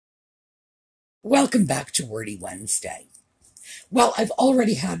Welcome back to Wordy Wednesday. Well, I've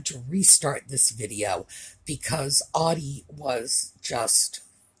already had to restart this video because Audie was just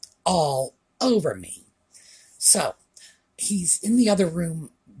all over me. So, he's in the other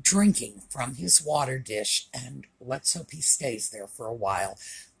room drinking from his water dish, and let's hope he stays there for a while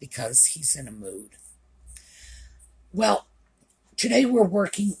because he's in a mood. Well, today we're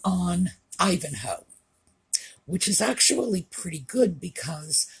working on Ivanhoe, which is actually pretty good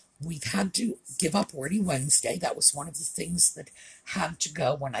because we've had to give up Wordy Wednesday. That was one of the things that had to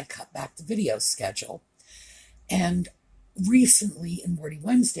go when I cut back the video schedule. And recently in Wordy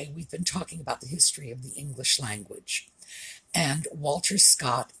Wednesday, we've been talking about the history of the English language. And Walter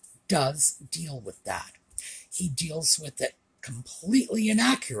Scott does deal with that. He deals with it completely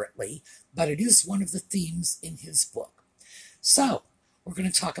inaccurately, but it is one of the themes in his book. So we're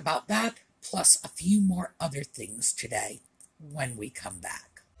going to talk about that, plus a few more other things today when we come back.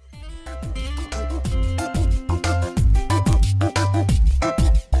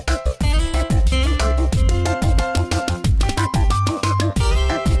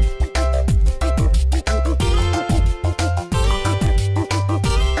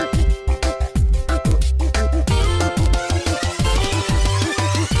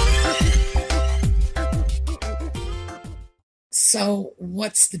 So,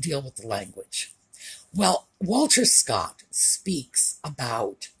 what's the deal with the language? Well, Walter Scott speaks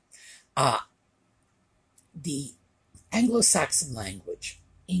about the Anglo-Saxon language,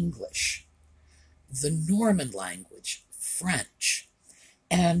 English, the Norman language, French,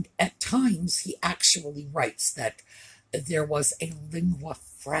 and at times he actually writes that there was a lingua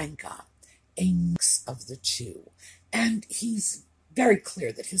franca, a mix of the two. And he's very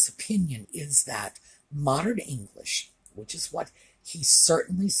clear that his opinion is that modern English, which is what he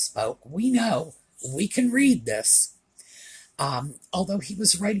certainly spoke, we know, we can read this, although he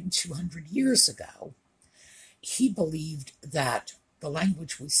was writing 200 years ago, he believed that the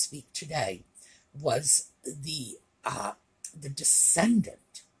language we speak today was the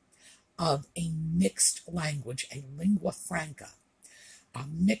descendant of a mixed language, a lingua franca, a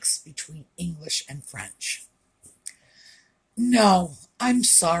mix between English and French. No, I'm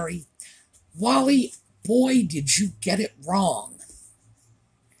sorry. Wally, boy, did you get it wrong.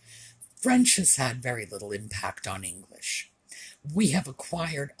 French has had very little impact on English. We have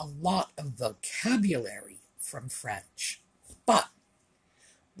acquired a lot of vocabulary from French, but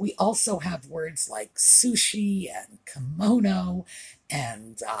we also have words like sushi and kimono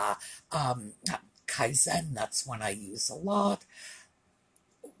and kaizen, that's one I use a lot.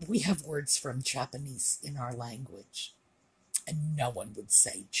 We have words from Japanese in our language, and no one would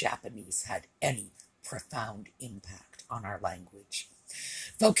say Japanese had any profound impact on our language.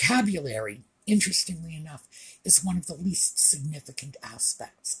 Vocabulary, interestingly enough, is one of the least significant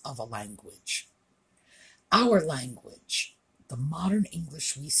aspects of a language. Our language, the modern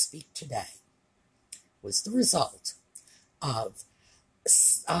English we speak today, was the result of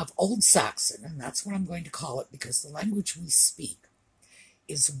Old Saxon, and that's what I'm going to call it because the language we speak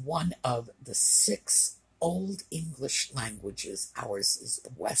is one of the 6 Old English languages. Ours is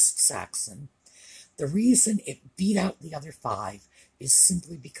West Saxon. The reason it beat out the other 5 is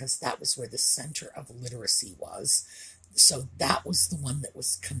simply because that was where the center of literacy was. So that was the one that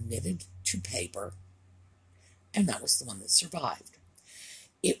was committed to paper, and that was the one that survived.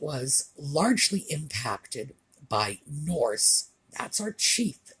 It was largely impacted by Norse. That's our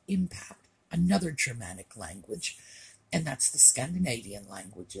chief impact, another Germanic language, and that's the Scandinavian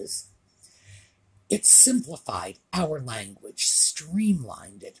languages. It simplified our language,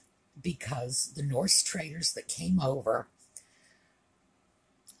 streamlined it, because the Norse traders that came over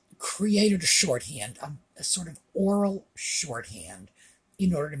created a shorthand, a sort of oral shorthand,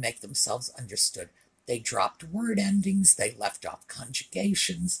 in order to make themselves understood. They dropped word endings, they left off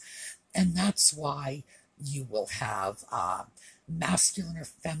conjugations, and that's why you will have masculine or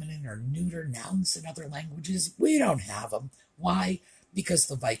feminine or neuter nouns in other languages. We don't have them. Why? Because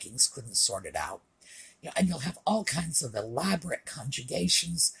the Vikings couldn't sort it out. And you'll have all kinds of elaborate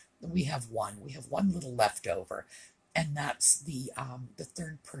conjugations. We have one little leftover, and that's the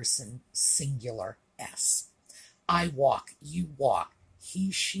third person singular S. I walk, you walk,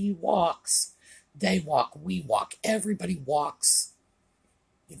 he, she walks, they walk, we walk, everybody walks.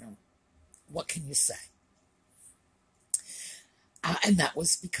 What can you say? And that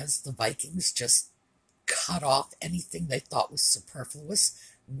was because the Vikings just cut off anything they thought was superfluous,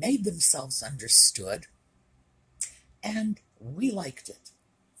 made themselves understood, and we liked it.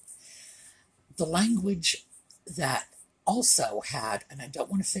 The language that also had, and I don't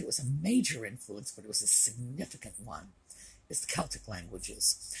want to say it was a major influence, but it was a significant one, is the Celtic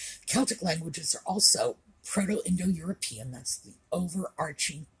languages. Celtic languages are also Proto-Indo-European. That's the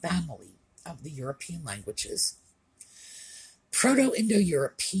overarching family of the European languages.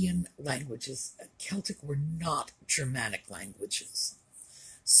 Proto-Indo-European languages, Celtic, were not Germanic languages.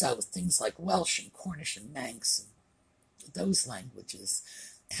 So things like Welsh and Cornish and Manx, and those languages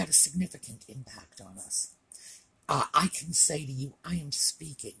had a significant impact on us. I can say to you, I am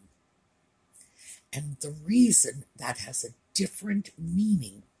speaking. And the reason that has a different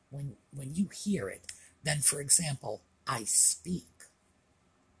meaning when you hear it than, for example, I speak,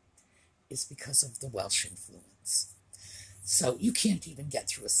 is because of the Welsh influence. So you can't even get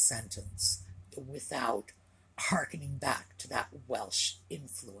through a sentence without hearkening back to that Welsh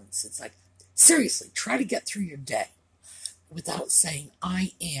influence. It's like, seriously, try to get through your day without saying,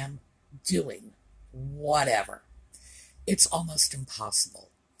 I am doing whatever. It's almost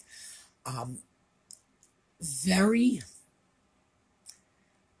impossible. Very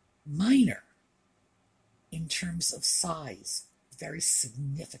minor in terms of size, very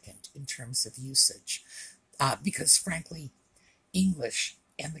significant in terms of usage, because frankly, English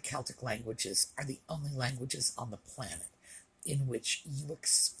and the Celtic languages are the only languages on the planet in which you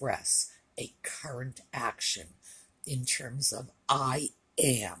express a current action in terms of I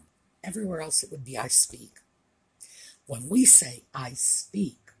am. Everywhere else it would be I speak. When we say I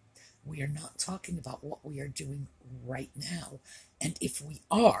speak, we are not talking about what we are doing right now. And if we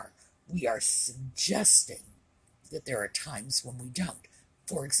are suggesting that there are times when we don't.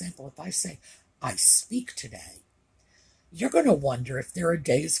 For example, if I say, I speak today, you're going to wonder if there are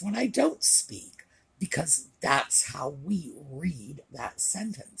days when I don't speak, because that's how we read that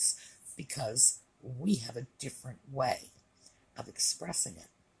sentence, because we have a different way of expressing it.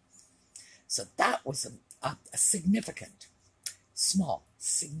 So that was a significant, small,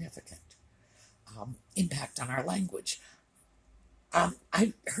 significant impact on our language.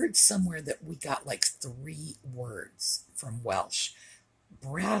 I heard somewhere that we got like 3 words from Welsh: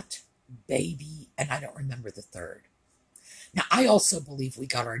 brat, baby, and I don't remember the third. Now, I also believe we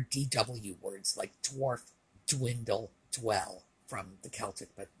got our DW words like dwarf, dwindle, dwell from the Celtic,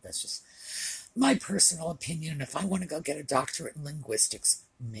 but that's just my personal opinion. If I want to go get a doctorate in linguistics,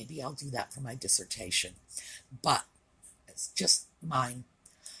 maybe I'll do that for my dissertation. But it's just mine.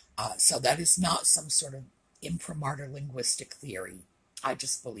 So that is not some sort of imprimatur linguistic theory. I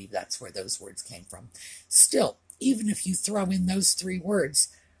just believe that's where those words came from. Still, even if you throw in those 3 words,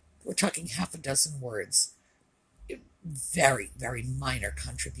 we're talking half a dozen words. Very, very minor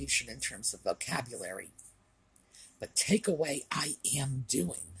contribution in terms of vocabulary. But take away I am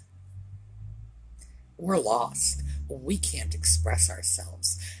doing, we're lost. We can't express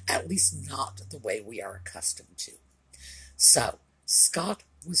ourselves, at least not the way we are accustomed to. So, Scott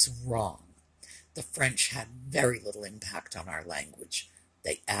was wrong. The French had very little impact on our language.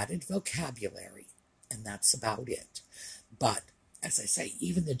 They added vocabulary, and that's about it. But, as I say,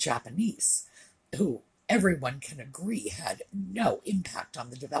 even the Japanese, who everyone can agree had no impact on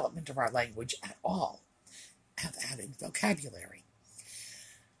the development of our language at all, have added vocabulary.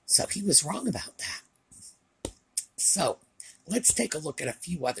 So he was wrong about that. So let's take a look at a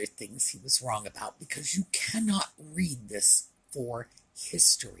few other things he was wrong about, because you cannot read this for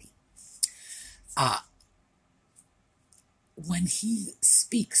history. When he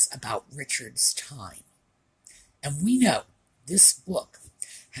speaks about Richard's time, and we know this book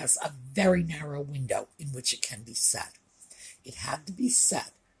has a very narrow window in which it can be set. It had to be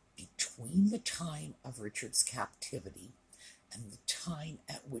set between the time of Richard's captivity and the time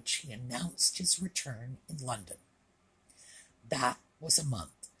at which he announced his return in London. That was a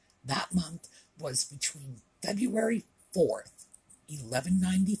month. That month was between February 4th,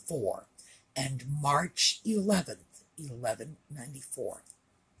 1194, and March 11th, 1194.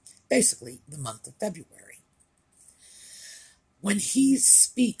 Basically, the month of February. When he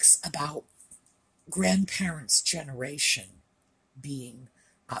speaks about grandparents' generation being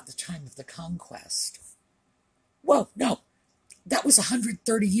at the time of the conquest, well, no, that was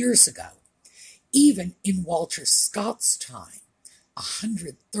 130 years ago. Even in Walter Scott's time,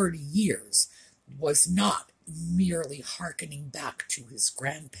 130 years was not merely hearkening back to his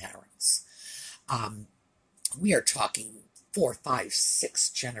grandparents. We are talking 4, 5, 6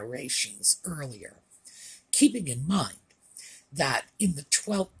 generations earlier, keeping in mind that in the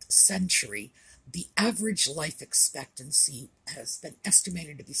 12th century, the average life expectancy has been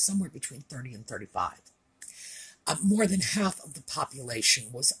estimated to be somewhere between 30 and 35. More than half of the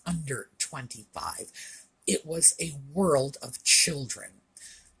population was under 25. It was a world of children,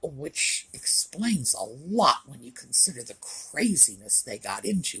 which explains a lot when you consider the craziness they got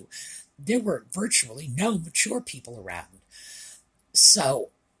into. there were virtually no mature people around.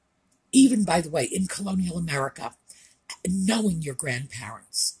 So, even, by the way, in colonial America, knowing your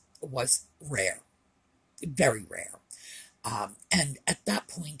grandparents was rare, very rare. And at that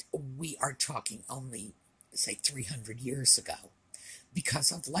point, we are talking only, say, 300 years ago,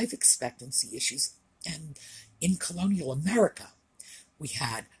 because of life expectancy issues. And in colonial America, we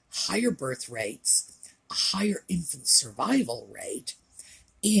had higher birth rates, a higher infant survival rate,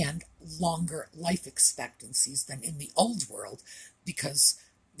 and longer life expectancies than in the old world, because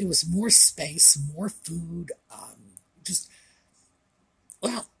there was more space, more food,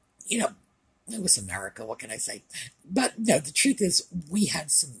 well, it was America, what can I say? But no, the truth is we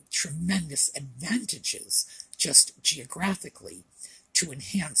had some tremendous advantages just geographically to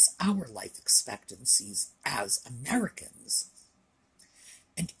enhance our life expectancies as Americans.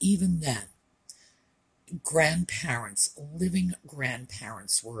 And even then, living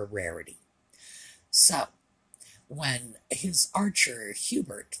grandparents were a rarity. So, when his archer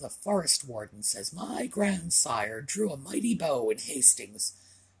Hubert, the forest warden, says, "My grandsire drew a mighty bow in Hastings,"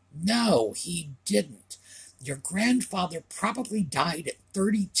 no, he didn't. Your grandfather probably died at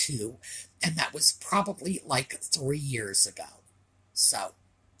 32, and that was probably like 3 years ago. So,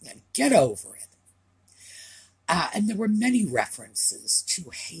 get over it. And there were many references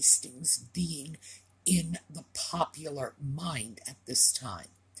to Hastings being in the popular mind at this time.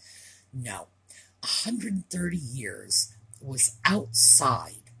 No, 130 years was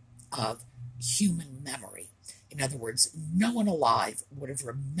outside of human memory. In other words, no one alive would have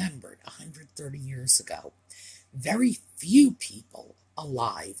remembered 130 years ago. Very few people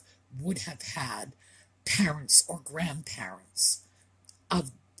alive would have had parents or grandparents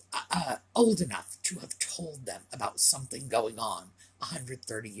old enough to have told them about something going on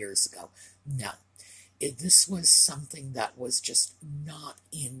 130 years ago. No, this was something that was just not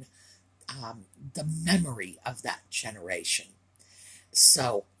in the memory of that generation.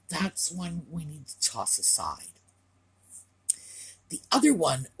 So that's one we need to toss aside. The other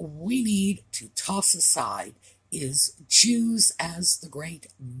one we need to toss aside is Jews as the great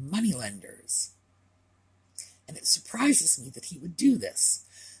moneylenders. And it surprises me that he would do this,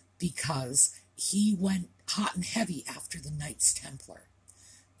 because he went hot and heavy after the Knights Templar.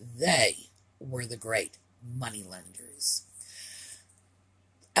 They were the great moneylenders.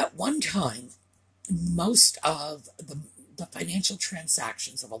 At one time, most of the financial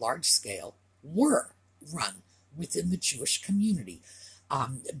transactions of a large scale were run within the Jewish community.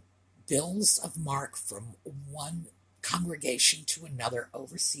 Bills of marque from one congregation to another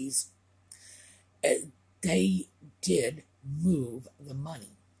overseas, they did move the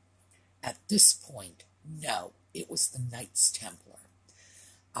money. At this point, no, it was the Knights Templar.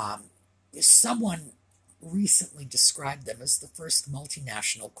 Someone recently described them as the first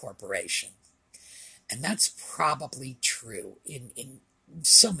multinational corporation. And that's probably true in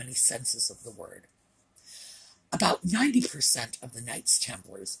so many senses of the word. About 90% of the Knights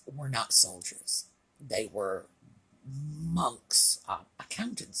Templars were not soldiers. They were monks,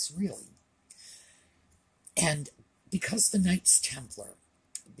 accountants, really. And because the Knights Templar,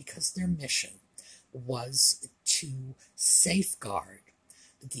 because their mission was to safeguard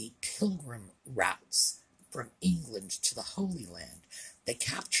the pilgrim routes from England to the Holy Land, they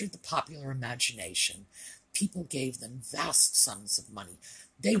captured the popular imagination. People gave them vast sums of money.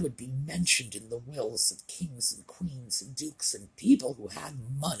 They would be mentioned in the wills of kings and queens and dukes and people who had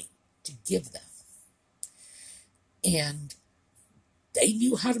money to give them. And they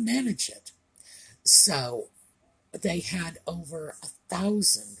knew how to manage it. So they had over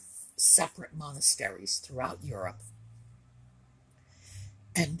 1,000 separate monasteries throughout Europe.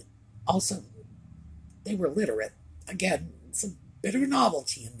 And also, they were literate. Again, it's a bit of a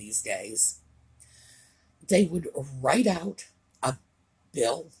novelty in these days. They would write out a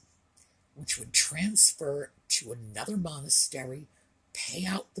bill which would transfer to another monastery, pay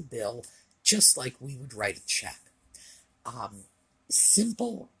out the bill, just like we would write a check.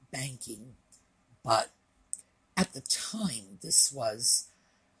 Simple banking, but at the time, this was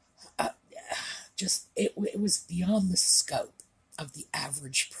it was beyond the scope of the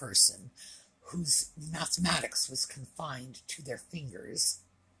average person whose mathematics was confined to their fingers.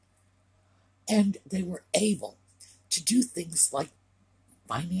 And they were able to do things like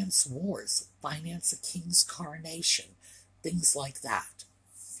finance wars, finance a king's coronation, things like that.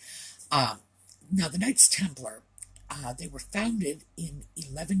 Now, the Knights Templar, they were founded in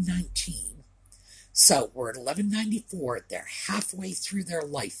 1119. So we're at 1194. They're halfway through their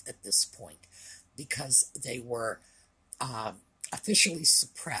life at this point, because they were officially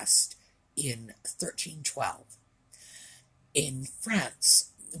suppressed in 1312. In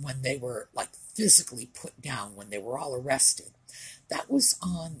France, when they were like physically put down, when they were all arrested. That was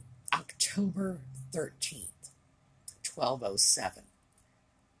on October 13th, 1207.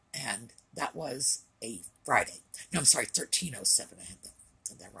 And that was a Friday. No, I'm sorry, 1307. I had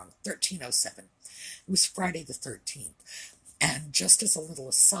that wrong. 1307. It was Friday the 13th. And just as a little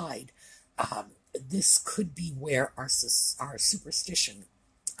aside, this could be where our superstition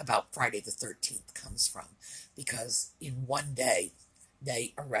about Friday the 13th comes from, because in one day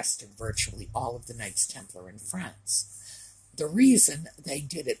they arrested virtually all of the Knights Templar in France. The reason they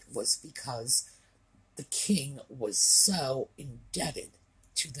did it was because the king was so indebted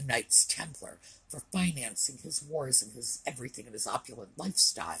to the Knights Templar for financing his wars and his everything and his opulent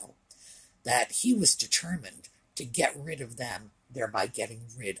lifestyle that he was determined to get rid of them, thereby getting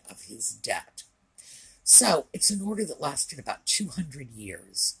rid of his debt. So it's an order that lasted about 200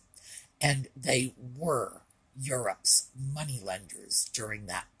 years, and they were Europe's moneylenders during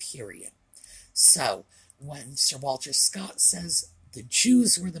that period. So when Sir Walter Scott says the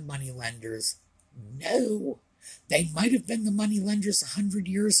Jews were the moneylenders, no, they might have been the moneylenders 100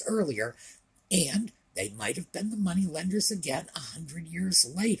 years earlier, and they might have been the moneylenders again 100 years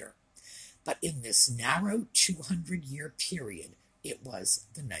later. But in this narrow 200-year period, it was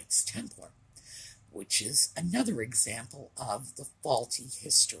the Knights Templar, which is another example of the faulty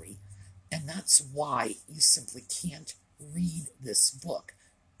history. And that's why you simply can't read this book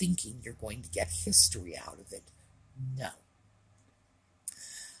thinking you're going to get history out of it. No.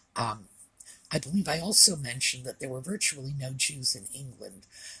 I believe I also mentioned that there were virtually no Jews in England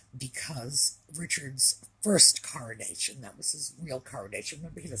because Richard's first coronation, that was his real coronation.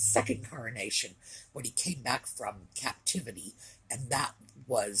 Remember, he had a second coronation when he came back from captivity, and that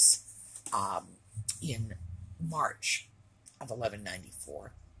was in March of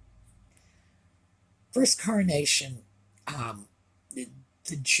 1194. First coronation,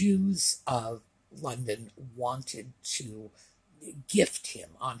 the Jews of London wanted to gift him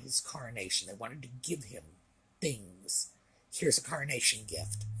on his coronation. They wanted to give him things. Here's a coronation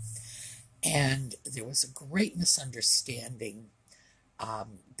gift. And there was a great misunderstanding.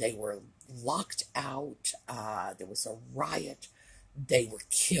 They were locked out. There was a riot. They were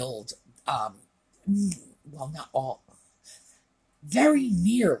killed. Well, not all. Very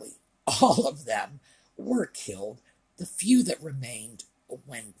nearly all of them were killed. The few that remained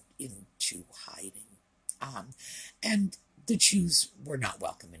went into hiding. And the Jews were not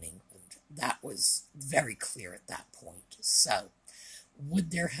welcome in England. That was very clear at that point. So,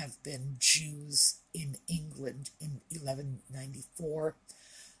 would there have been Jews in England in 1194?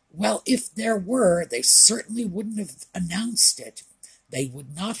 Well, if there were, they certainly wouldn't have announced it. They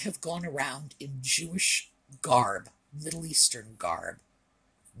would not have gone around in Jewish garb, Middle Eastern garb.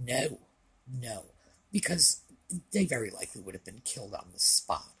 No, because they very likely would have been killed on the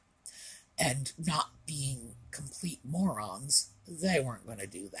spot. And not being complete morons, they weren't going to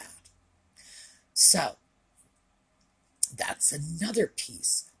do that. So, that's another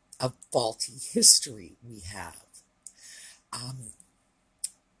piece of faulty history we have.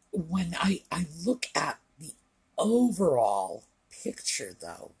 When I look at the overall picture,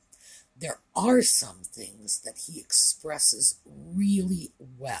 though, there are some things that he expresses really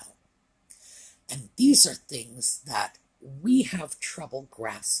well. And these are things that we have trouble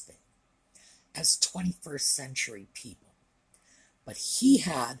grasping as 21st century people. But he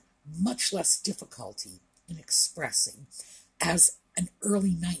had much less difficulty in expressing as an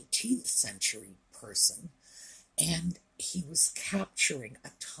early 19th century person, and he was capturing a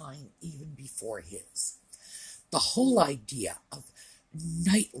time even before his. The whole idea of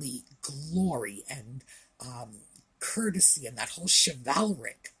knightly glory and courtesy and that whole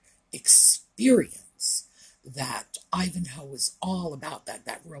chivalric experience that Ivanhoe was all about,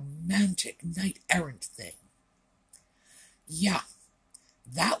 that romantic knight-errant thing. Yeah,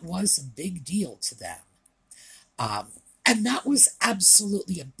 that was a big deal to them. And that was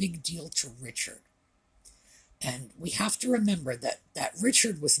absolutely a big deal to Richard. And we have to remember that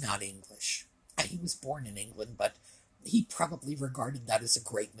Richard was not English. He was born in England, but he probably regarded that as a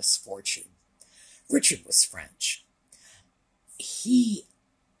great misfortune. Richard was French. He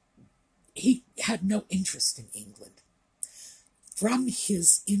had no interest in England. From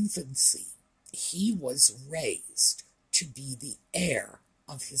his infancy, he was raised to be the heir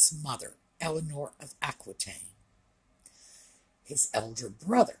of his mother, Eleanor of Aquitaine. His elder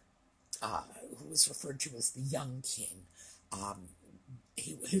brother, who was referred to as the young king,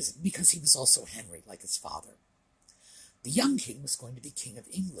 because he was also Henry, like his father. The young king was going to be king of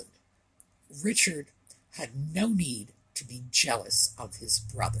England. Richard had no need to be jealous of his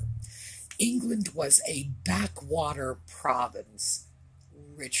brother. England was a backwater province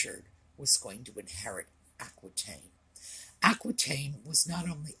Richard was going to inherit Aquitaine. Aquitaine was not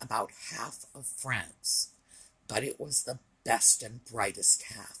only about half of France, but it was the best and brightest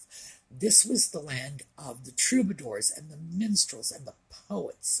half. This was the land of the troubadours and the minstrels and the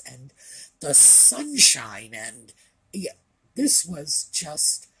poets and the sunshine, and this was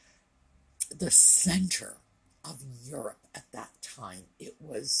just the center of Europe at that time. It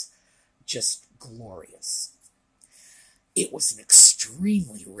was just glorious. It was an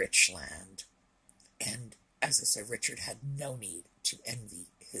extremely rich land, and as I said, Richard had no need to envy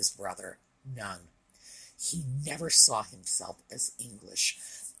his brother, none. He never saw himself as English.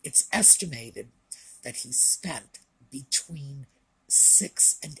 It's estimated that he spent between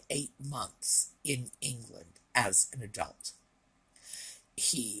 6 and 8 months in England as an adult.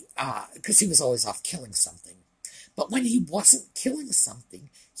 Because he was always off killing something. But when he wasn't killing something,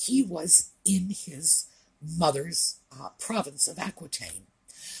 he was in his mother's province of Aquitaine.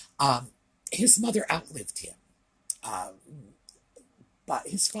 His mother outlived him, but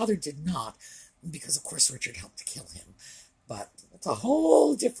his father did not, because of course Richard helped to kill him. But it's a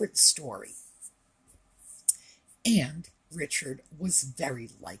whole different story. And Richard was very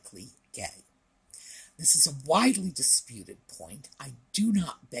likely gay. This is a widely disputed point. I do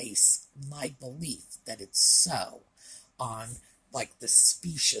not base my belief that it's so on like the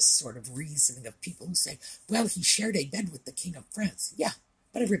specious sort of reasoning of people who say, well, he shared a bed with the King of France. Yeah,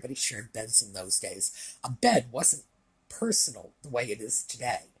 but everybody shared beds in those days. A bed wasn't personal the way it is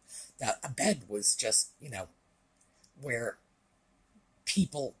today. A bed was just, where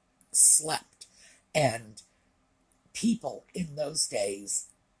people slept. And people in those days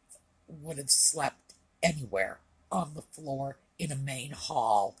would have slept anywhere, on the floor, in a main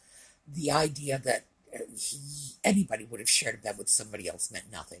hall. The idea that anybody would have shared a bed with somebody else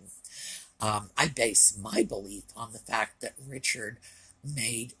meant nothing. I base my belief on the fact that Richard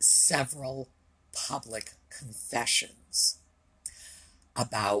made several public confessions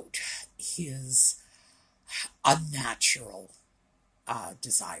about his unnatural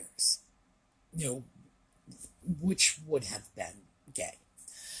desires, which would have been gay.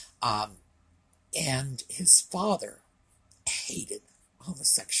 And his father hated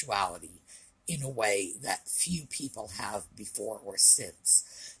homosexuality in a way that few people have before or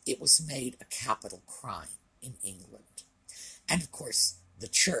since. It was made a capital crime in England. And of course, the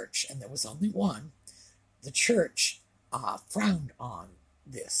church, and there was only one, the church frowned on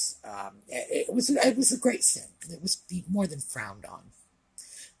this. It was a great sin. It was more than frowned on.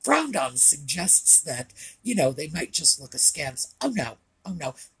 Frowned on suggests that, they might just look askance. Oh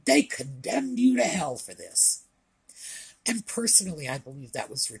no, they condemned you to hell for this. And personally, I believe that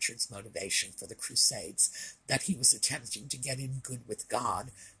was Richard's motivation for the Crusades, that he was attempting to get in good with God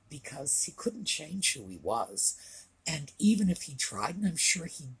because he couldn't change who he was. And even if he tried, and I'm sure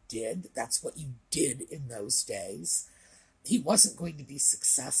he did, that's what you did in those days, he wasn't going to be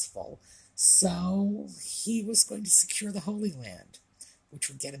successful. So he was going to secure the Holy Land, which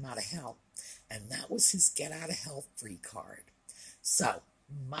would get him out of hell. And that was his get out of hell free card. So,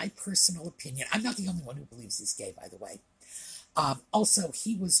 my personal opinion, I'm not the only one who believes he's gay, by the way. Also,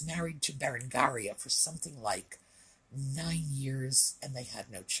 he was married to Berengaria for something like 9 years, and they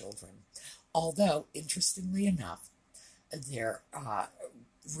had no children. Although, interestingly enough,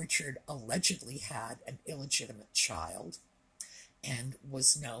 Richard allegedly had an illegitimate child and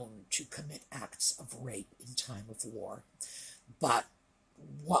was known to commit acts of rape in time of war. But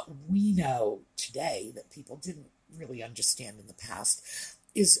what we know today that people didn't really understand in the past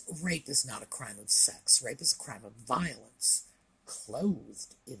is rape is not a crime of sex. Rape is a crime of violence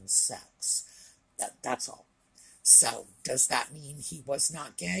clothed in sex. That's all. So, does that mean he was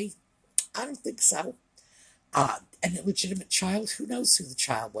not gay? I don't think so. An illegitimate child, who knows who the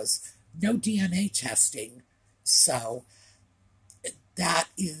child was? No DNA testing. So, that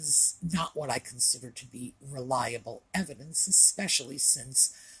is not what I consider to be reliable evidence, especially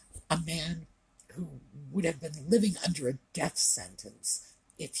since a man who would have been living under a death sentence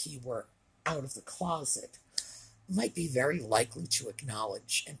if he were out of the closet might be very likely to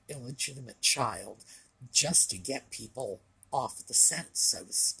acknowledge an illegitimate child just to get people off the scent, so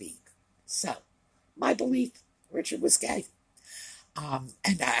to speak. So, my belief, Richard was gay.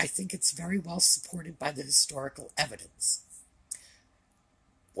 And I think it's very well supported by the historical evidence.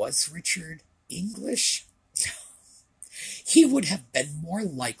 Was Richard English? He would have been more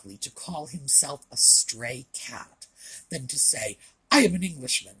likely to call himself a stray cat than to say, I am an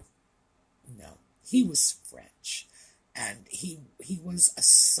Englishman. No, he was French, and he was a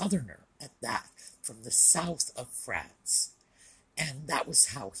southerner at that, from the south of France, and that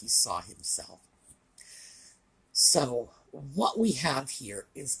was how he saw himself. So, what we have here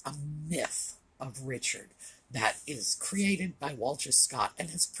is a myth of Richard that is created by Walter Scott and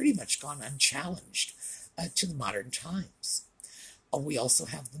has pretty much gone unchallenged to the modern times. We also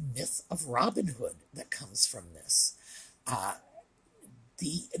have the myth of Robin Hood that comes from this.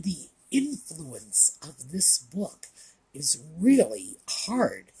 The influence of this book is really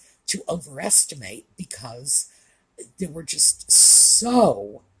hard to overestimate because there were just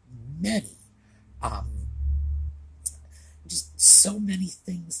so many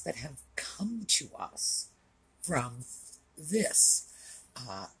things that have come to us from this.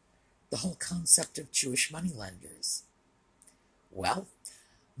 The whole concept of Jewish moneylenders. Well,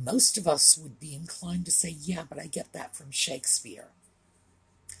 most of us would be inclined to say, yeah, but I get that from Shakespeare.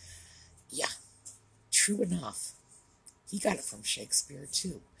 Yeah, true enough. He got it from Shakespeare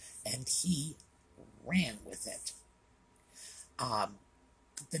too, and he ran with it.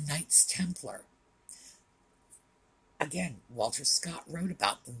 The Knights Templar. Again, Walter Scott wrote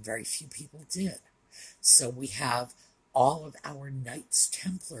about them. Very few people did. So we have all of our Knights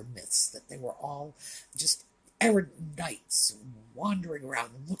Templar myths, that they were all just errant knights wandering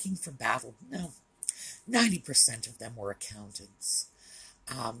around looking for battle. No, 90% of them were accountants.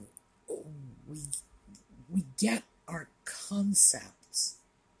 We get our concepts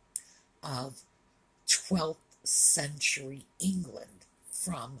of 12th century England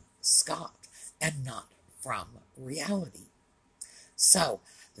from Scott and not from reality. So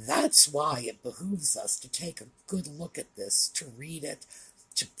that's why it behooves us to take a good look at this, to read it,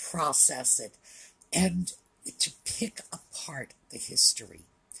 to process it, and to pick apart the history.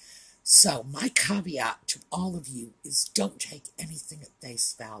 So my caveat to all of you is don't take anything at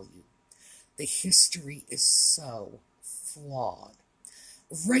face value. The history is so flawed.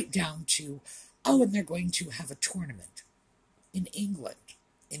 Right down to, oh, and they're going to have a tournament in England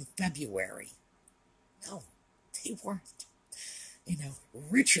in February. No, they weren't.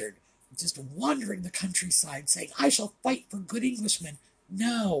 Richard just wandering the countryside saying, I shall fight for good Englishmen.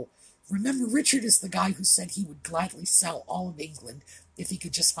 No. Remember, Richard is the guy who said he would gladly sell all of England if he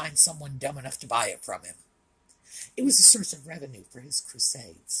could just find someone dumb enough to buy it from him. It was a source of revenue for his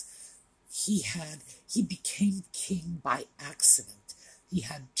crusades. He became king by accident. He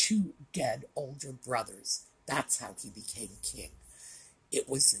had 2 dead older brothers. That's how he became king. It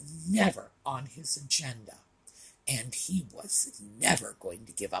was never on his agenda. And he was never going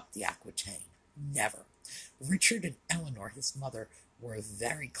to give up the Aquitaine. Never. Richard and Eleanor, his mother, were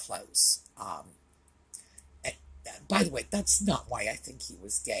very close. By the way, that's not why I think he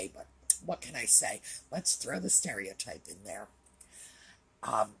was gay, but what can I say? Let's throw the stereotype in there.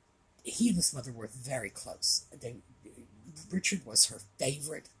 He and his mother were very close. Richard was her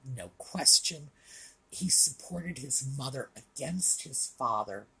favorite, no question. He supported his mother against his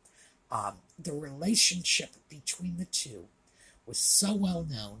father. The relationship between the two was so well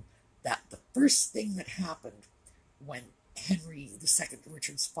known that the first thing that happened when Henry II,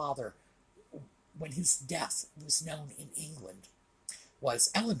 Richard's father, when his death was known in England, was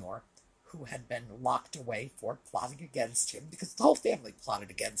Eleanor, who had been locked away for plotting against him, because the whole family plotted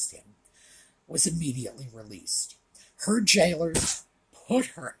against him, was immediately released. Her jailers put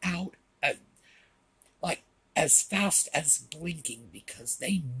her out as fast as blinking, because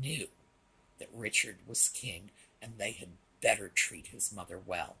they knew that Richard was king and they had better treat his mother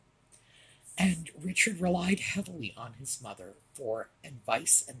well. And Richard relied heavily on his mother for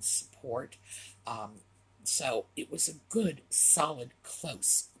advice and support. So it was a good, solid,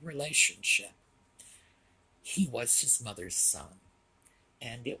 close relationship. He was his mother's son.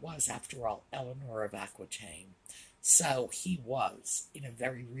 And it was, after all, Eleanor of Aquitaine. So he was, in a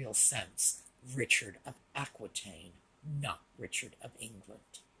very real sense, Richard of Aquitaine, not Richard of England.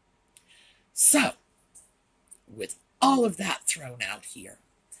 So, with all of that thrown out here,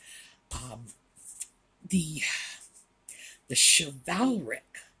 the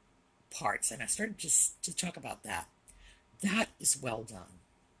chivalric parts, and I started just to talk about that, that is well done.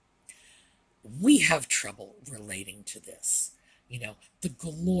 We have trouble relating to this. The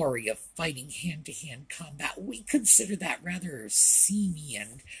glory of fighting hand-to-hand combat, we consider that rather seamy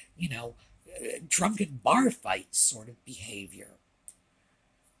and, drunken bar fight sort of behavior.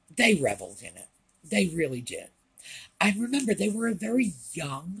 They reveled in it. They really did. And remember, they were a very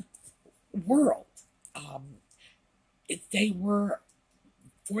young world. They were,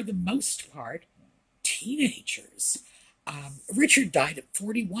 for the most part, teenagers. Richard died at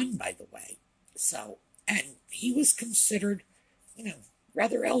 41, by the way. So, and he was considered,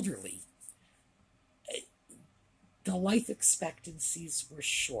 rather elderly. The life expectancies were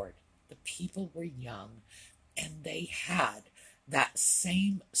short. The people were young, and they had that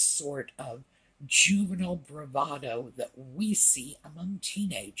same sort of juvenile bravado that we see among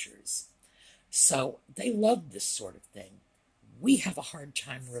teenagers. So they love this sort of thing. We have a hard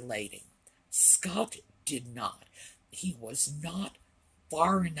time relating. Scott did not. He was not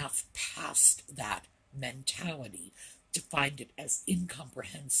far enough past that mentality to find it as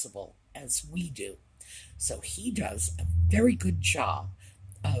incomprehensible as we do. So he does a very good job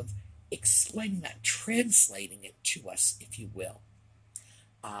of explaining that, translating it to us, if you will.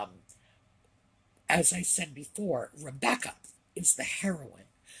 As I said before, Rebecca is the heroine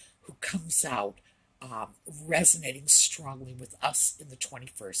who comes out resonating strongly with us in the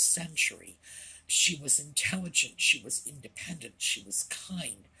 21st century. She was intelligent, she was independent, she was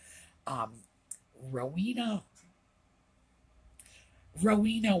kind. Rowena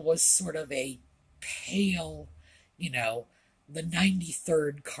was sort of a pale, the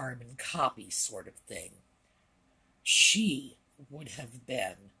 93rd carbon copy sort of thing. She would have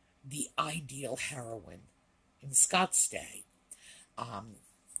been the ideal heroine in Scott's day.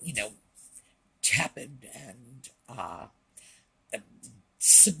 Tepid and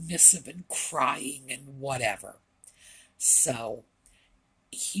submissive and crying and whatever. So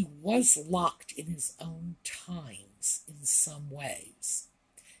he was locked in his own times in some ways.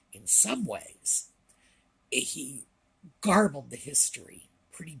 In some ways, he garbled the history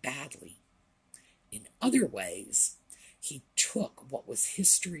pretty badly. In other ways, he took what was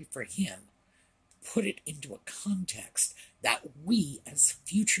history for him, put it into a context that we as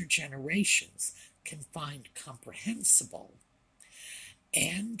future generations can find comprehensible.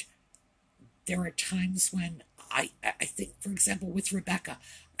 And there are times when I think, for example, with Rebecca,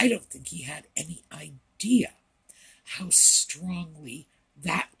 I don't think he had any idea how strongly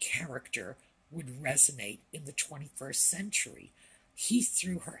that character would resonate in the 21st century. He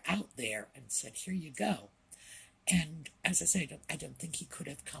threw her out there and said, here you go. And as I say, I don't think he could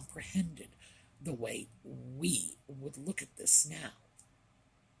have comprehended the way we would look at this now.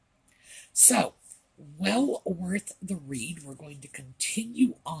 So, well worth the read. We're going to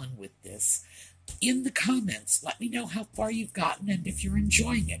continue on with this. In the comments, let me know how far you've gotten and if you're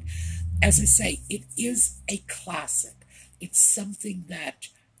enjoying it. As I say, it is a classic. It's something that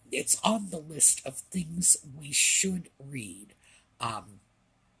it's on the list of things we should read.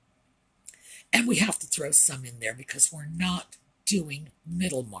 And we have to throw some in there because we're not doing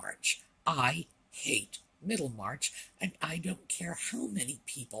Middlemarch. I hate Middlemarch, and I don't care how many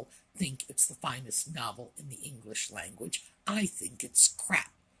people think it's the finest novel in the English language. I think it's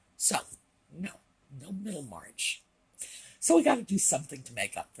crap. So, no Middlemarch. So we got to do something to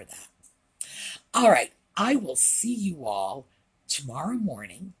make up for that. All right, I will see you all tomorrow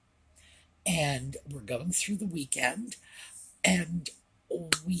morning, and we're going through the weekend, and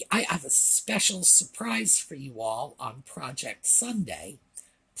I have a special surprise for you all on Project Sunday.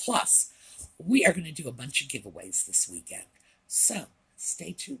 Plus, we are going to do a bunch of giveaways this weekend. So,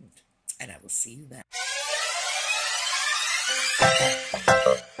 stay tuned, and I will see you then.